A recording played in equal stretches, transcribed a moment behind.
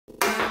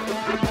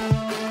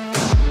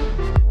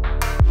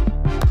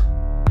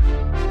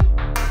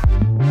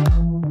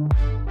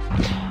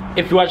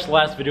If you watched the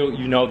last video,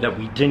 you know that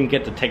we didn't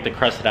get to take the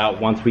crescent out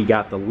once we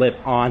got the lip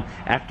on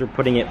after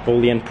putting it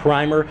fully in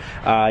primer.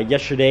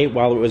 Yesterday,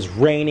 while it was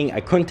raining,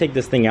 I couldn't take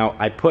this thing out.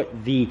 I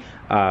put the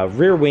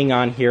rear wing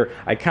on here.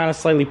 I kind of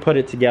slightly put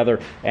it together,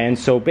 and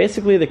so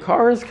basically the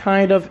car is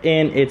kind of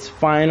in its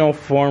final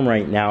form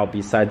right now,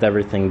 besides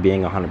everything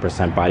being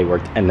 100%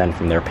 bodyworked and then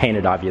from there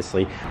painted,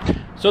 obviously.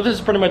 So this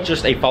is pretty much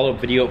just a follow-up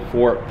video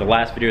for the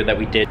last video that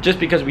we did, just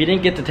because we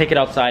didn't get to take it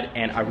outside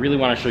and I really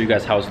want to show you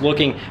guys how it's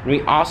looking. And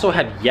we also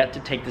have yet to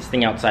take this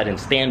thing outside and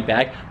stand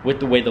back with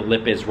the way the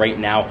lip is right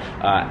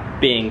now,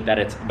 being that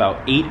it's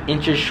about 8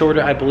 inches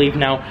shorter, I believe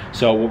now.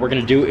 So what we're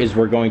gonna do is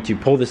we're going to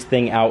pull this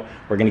thing out.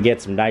 We're gonna get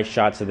some nice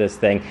shots of this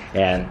thing,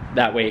 and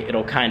that way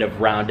it'll kind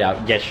of round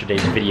out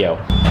yesterday's video.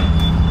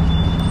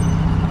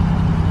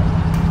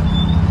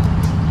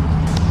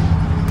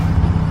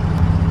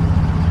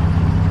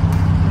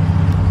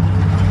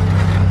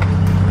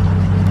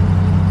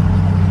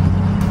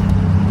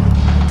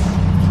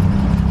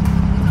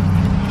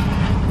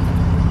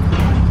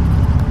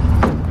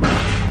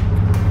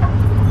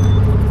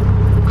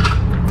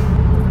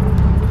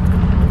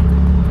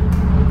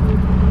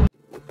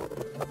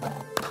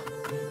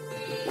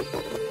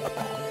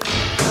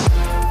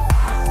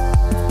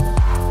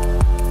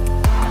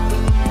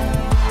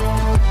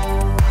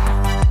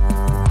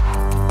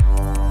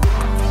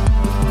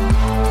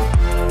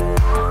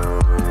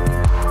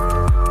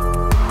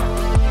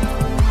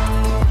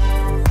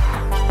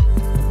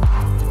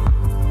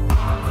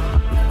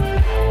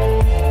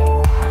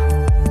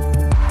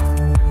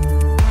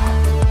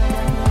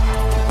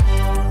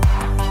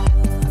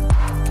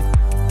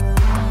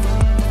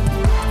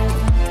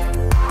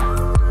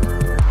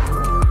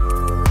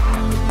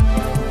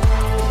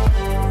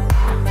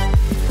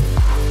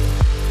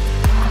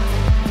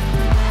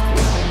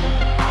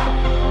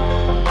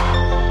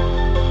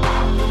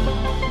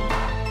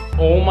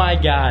 Oh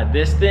my God,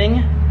 this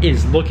thing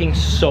is looking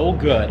so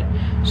good,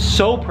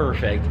 so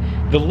perfect.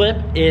 The lip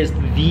is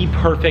the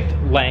perfect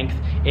length.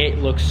 It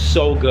looks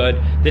so good.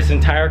 This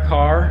entire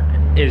car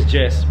is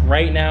just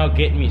right now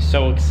getting me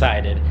so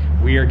excited.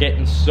 We are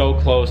getting so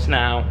close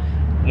now.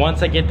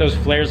 Once I get those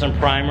flares and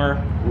primer,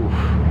 oof,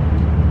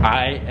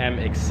 I am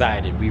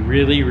excited. We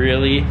really,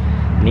 really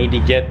need to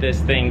get this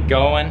thing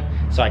going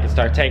so I can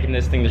start taking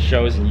this thing to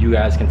shows and you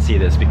guys can see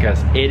this,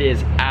 because it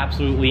is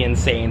absolutely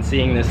insane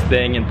seeing this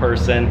thing in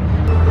person.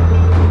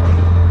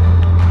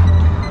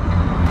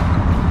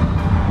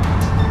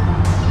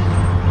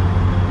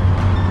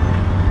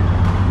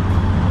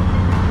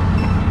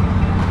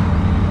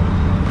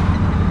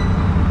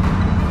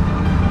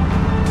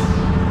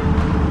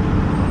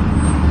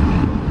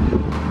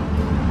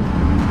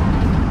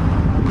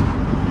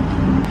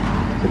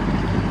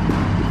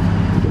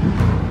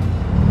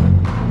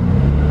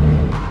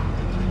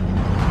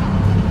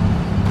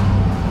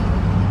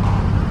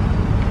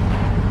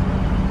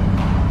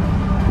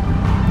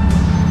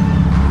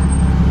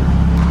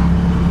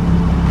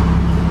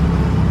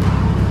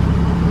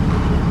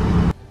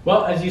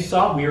 Well, as you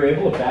saw, we were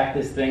able to back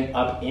this thing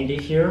up into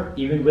here,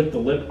 even with the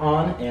lip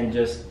on and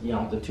just, you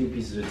know, the two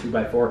pieces of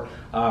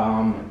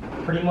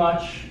 2x4. Pretty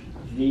much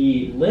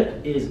the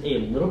lip is a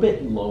little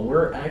bit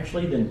lower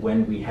actually than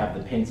when we have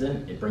the pins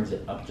in. It brings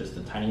it up just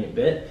a tiny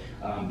bit,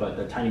 but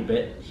the tiny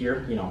bit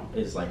here, you know,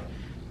 is like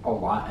a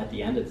lot at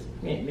the end. It's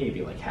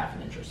maybe like ½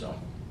 an inch or so.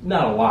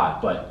 Not a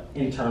lot, but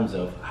in terms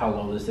of how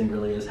low this thing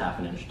really is, ½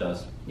 an inch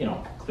does, you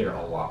know, clear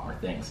a lot more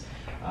things.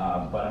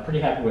 But I'm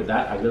pretty happy with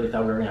that. I really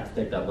thought we were gonna have to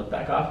take that lip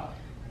back off.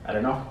 I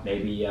don't know,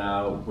 maybe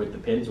with the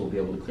pins we'll be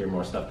able to clear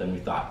more stuff than we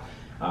thought.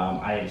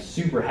 I am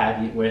super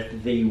happy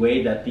with the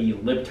way that the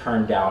lip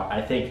turned out.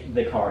 I think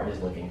the car is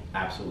looking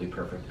absolutely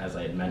perfect, as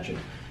I had mentioned.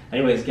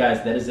 Anyways,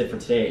 guys, that is it for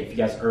today. If you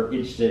guys are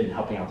interested in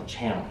helping out the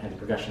channel and the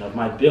progression of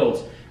my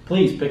builds,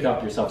 please pick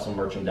up yourself some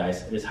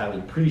merchandise. It is highly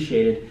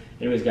appreciated.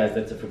 Anyways, guys,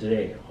 that's it for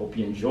today. Hope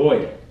you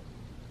enjoyed.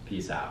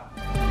 Peace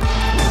out.